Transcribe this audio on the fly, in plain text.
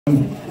a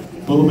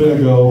little bit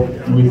ago,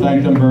 and we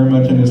thank them very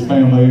much and his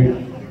family.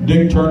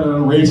 Dick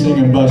Turner Racing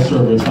and Bus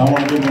Service. I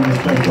want to give them a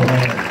special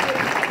honor.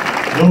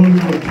 Those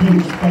were 2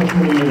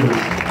 special years,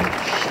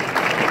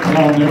 and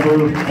I'll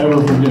never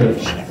ever forget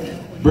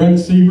it. Brent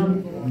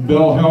Siebert,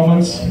 Bell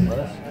Helmets,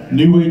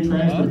 New Way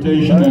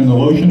Transportation and the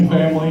Lotion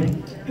family,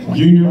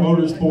 Junior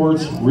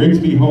Motorsports,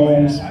 Rigsby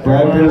Homes,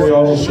 Bradbury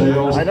Auto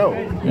Sales,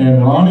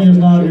 and Ronnie is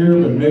not here,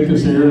 but Nick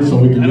is here, so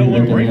we can get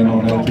Nick in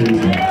on that too.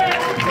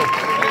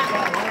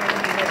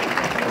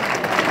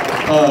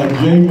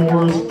 Jay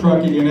Moore's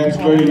Trucking and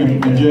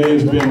Excavating, and Jay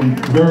has been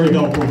very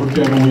helpful for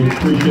Kevin. We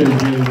appreciate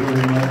Jay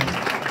very much.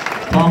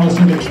 Thomas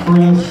and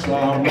Express,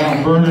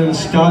 Mount Vernon,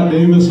 Scott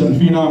Davis and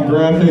Phenom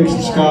Graphics.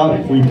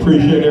 Scott, we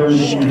appreciate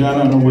everything you've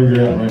done. I know where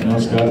you're at right now,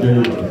 Scott.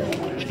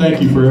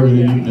 Thank you for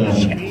everything you've done.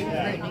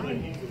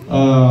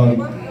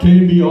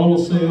 K&B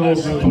Auto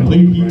Sales,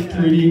 Complete Heat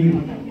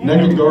Treating,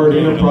 Naked Guard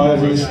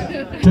Enterprises,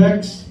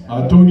 Tex,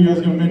 I told you I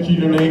was going to mention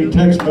your name,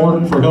 Tex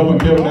Morton, for helping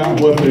Kevin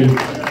out with the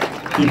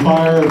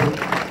fire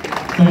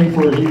thing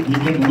for he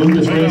did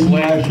Lucas Racing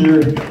last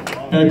year,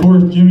 and of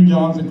course Jimmy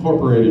John's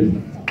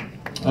Incorporated.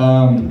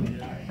 Going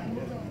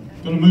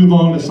to move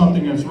on to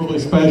something that's really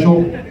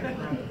special,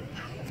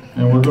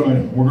 and we're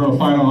going to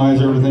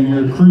finalize everything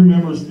here. Crew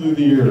members through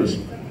the years.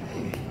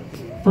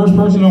 First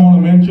person I want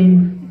to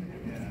mention,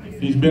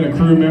 he's been a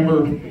crew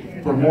member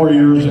for more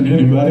years than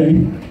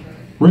anybody.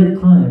 Rick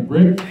Curran.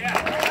 Rick,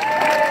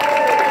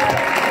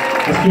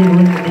 let's give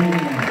Rick a big hand.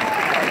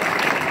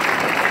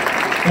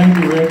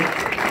 Thank you, Rick.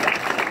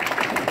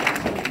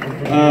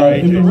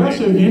 If the rest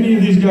of any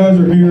of these guys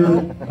are here,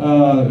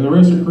 the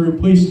rest of the crew,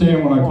 please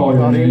stand when I call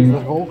your name.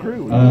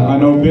 I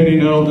know Benny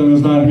Nettleton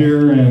is not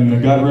here,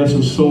 and God rest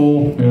his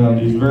soul.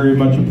 He's very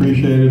much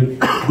appreciated.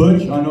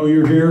 Butch, I know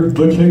you're here.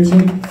 Butch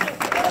Hickson.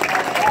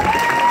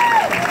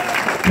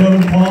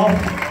 Kevin Paul.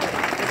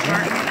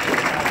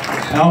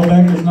 Al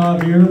Beck is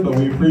not here, but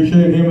we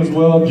appreciate him as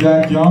well.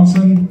 Jack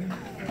Johnson.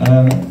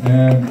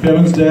 And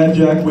Kevin's dad,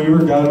 Jack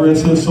Weaver, God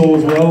rest his soul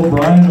as well.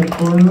 Brian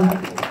McClure,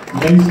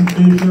 Mason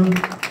Fisher,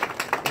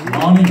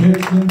 Ronnie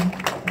Hickson,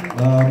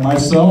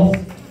 myself,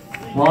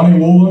 Ronnie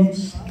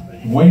Williams,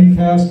 Wayne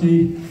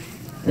Caskey,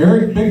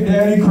 Eric Big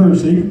Daddy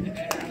Kersey,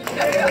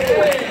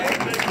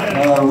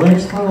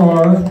 Rex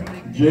Farrar,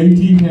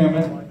 JT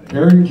Hammett,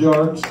 Eric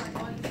Jarks,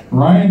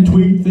 Ryan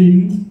Tweed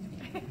Thieden,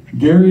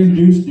 Gary and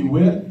Deuce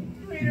DeWitt,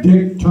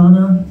 Dick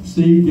Turner,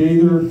 Steve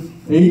Gaither,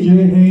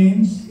 AJ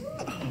Haynes,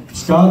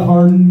 Scott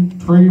Harden,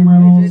 Trey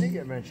Reynolds,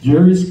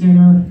 Jerry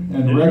Skinner,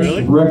 and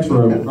Ryan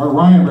Rexroad. I'm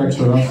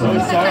sorry.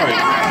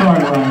 Sorry,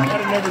 Ryan.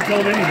 I've never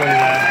told anybody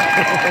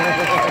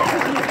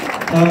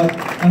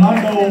that. And I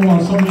know on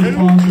some of these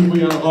sponsors, we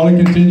got a lot of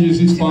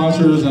contingency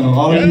sponsors and a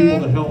lot of people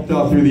that helped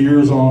out through the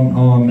years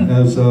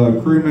as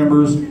crew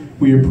members.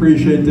 We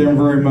appreciate them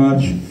very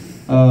much.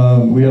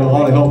 We had a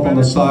lot of help on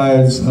the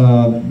sides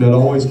that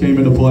always came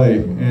into play,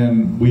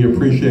 and we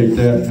appreciate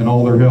that and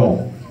all their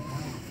help.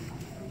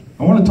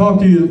 I want to talk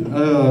to you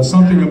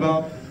something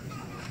about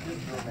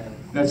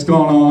that's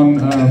gone on.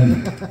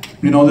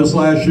 This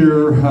last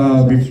year,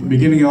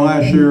 beginning of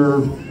last year,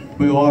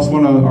 we lost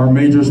one of our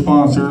major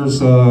sponsors,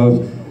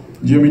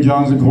 Jimmy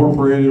John's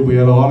Incorporated. We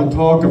had a lot of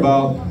talk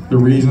about the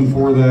reason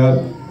for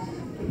that.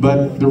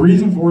 But the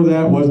reason for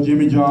that was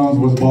Jimmy John's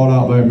was bought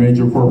out by a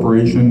major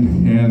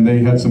corporation, and they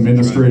had some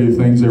administrative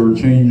things they were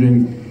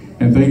changing,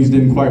 and things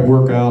didn't quite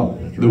work out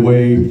the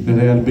way that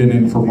they had been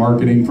in for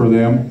marketing for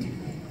them.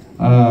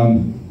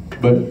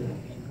 But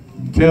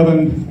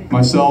Kevin,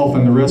 myself,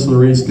 and the rest of the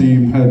race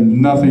team had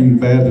nothing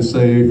bad to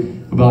say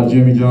about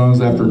Jimmy John's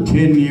after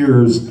 10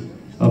 years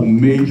of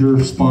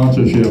major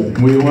sponsorship.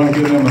 We want to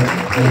give them an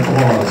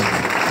applause.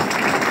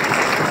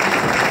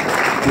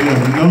 We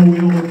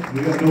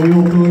had no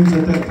ill feelings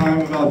at that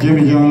time about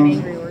Jimmy John's.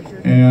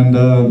 And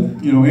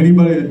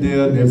anybody that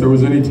did, if there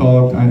was any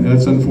talk,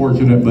 that's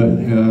unfortunate,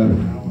 but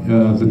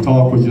the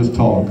talk was just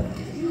talk.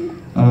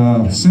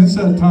 Since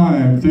that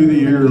time, through the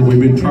year, we've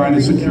been trying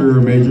to secure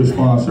a major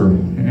sponsor,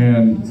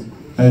 and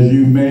as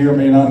you may or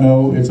may not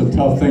know, it's a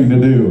tough thing to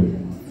do.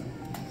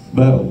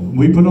 But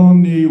we put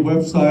on the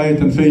website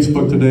and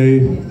Facebook today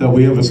that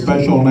we have a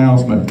special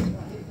announcement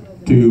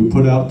to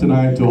put out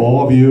tonight to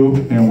all of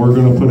you, and we're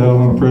going to put out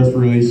on a press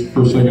release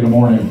first thing in the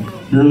morning.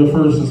 You're the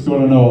first that's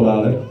going to know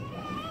about it.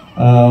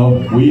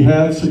 We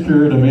have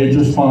secured a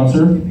major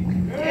sponsor.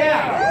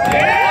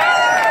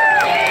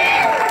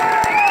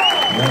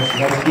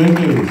 That's good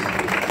news.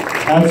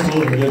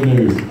 Absolutely good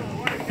news.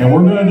 And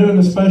we're going to do it in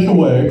a special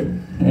way.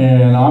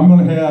 And I'm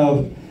going to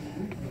have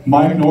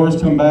Mike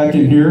Norris come back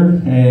in here,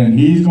 and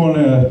he's going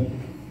to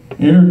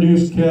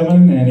introduce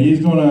Kevin, and he's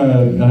going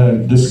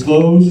to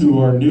disclose who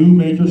our new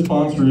major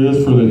sponsor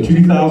is for the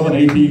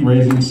 2018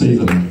 racing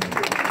season. All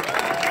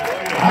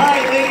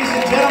right, ladies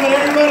and gentlemen,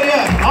 everybody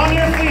up, on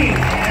your feet.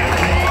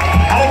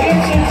 Out of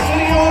Gibson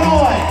City,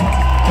 Illinois,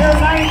 your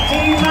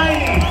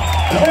 1990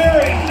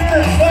 very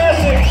fierce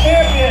classic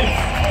champion.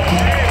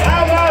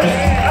 How about it?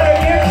 Out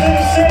of Gibson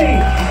City,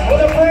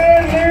 with a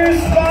brand new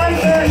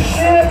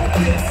sponsorship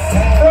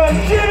from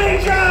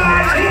Jimmy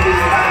John's. He's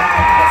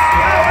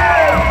back.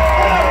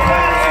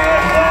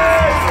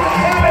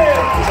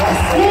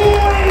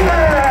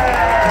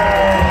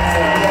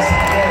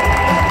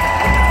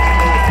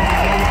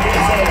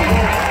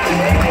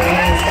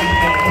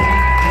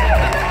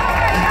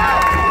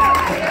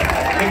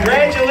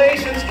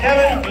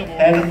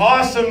 an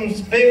awesome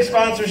big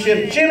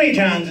sponsorship. Jimmy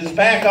John's is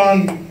back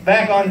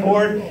on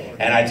board.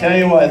 And I tell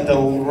you what, the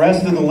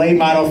rest of the late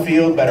model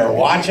field better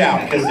watch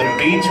out, because the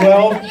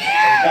B12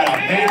 has got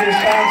a major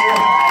sponsor.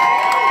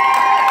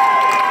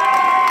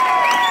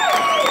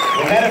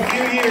 We've had a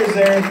few years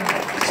there,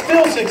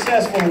 still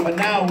successful, but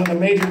now with a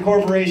major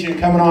corporation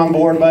coming on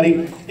board,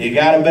 buddy, you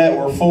gotta bet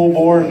we're full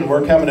board and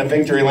we're coming to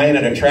Victory Lane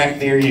at a track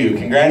near you.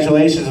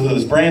 Congratulations with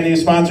this brand new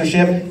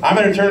sponsorship. I'm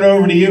gonna turn it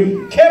over to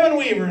you, Kevin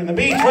Weaver in the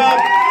B12,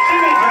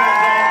 Jimmy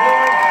John's on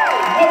board.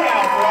 Look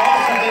out for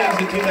awesome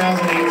things in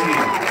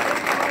 2018.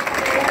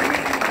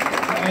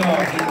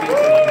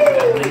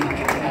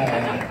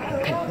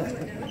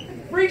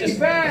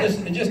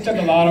 It just took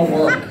a lot of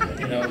work,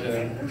 you know,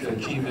 to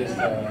achieve this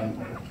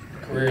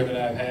career that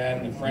I've had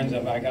and the friends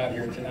that I got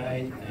here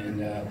tonight.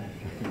 And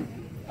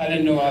I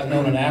didn't know I was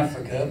known in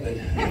Africa, but I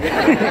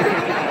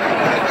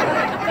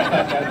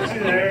thought that was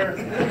there.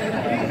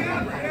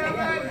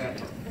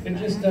 It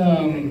just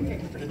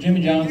the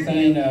Jimmy John's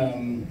thing,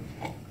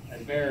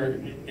 as Bear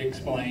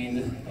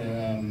explained,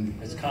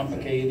 it's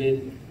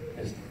complicated.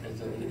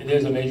 It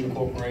is a major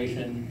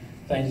corporation.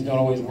 Things don't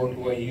always work the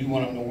way you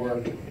want them to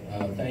work.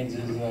 Things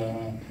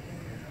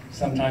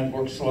sometimes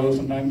work slow,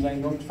 sometimes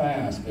things work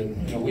fast. But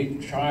you know,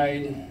 we've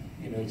tried,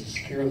 you know, to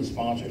secure the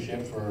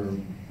sponsorship for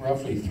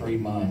roughly 3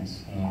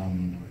 months.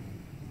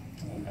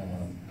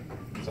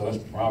 So that's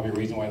probably the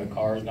reason why the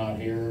car's not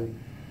here.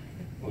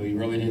 We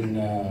really didn't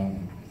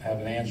have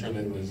an answer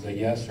that was a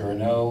yes or a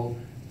no.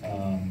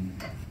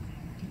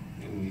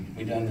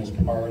 We done this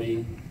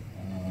party.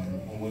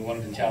 We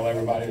wanted to tell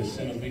everybody as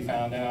soon as we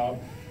found out,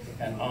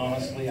 and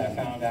honestly, I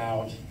found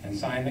out and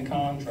signed the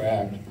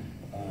contract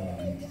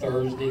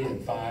Thursday at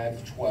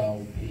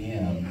 5:12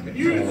 p.m. And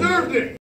you deserved it!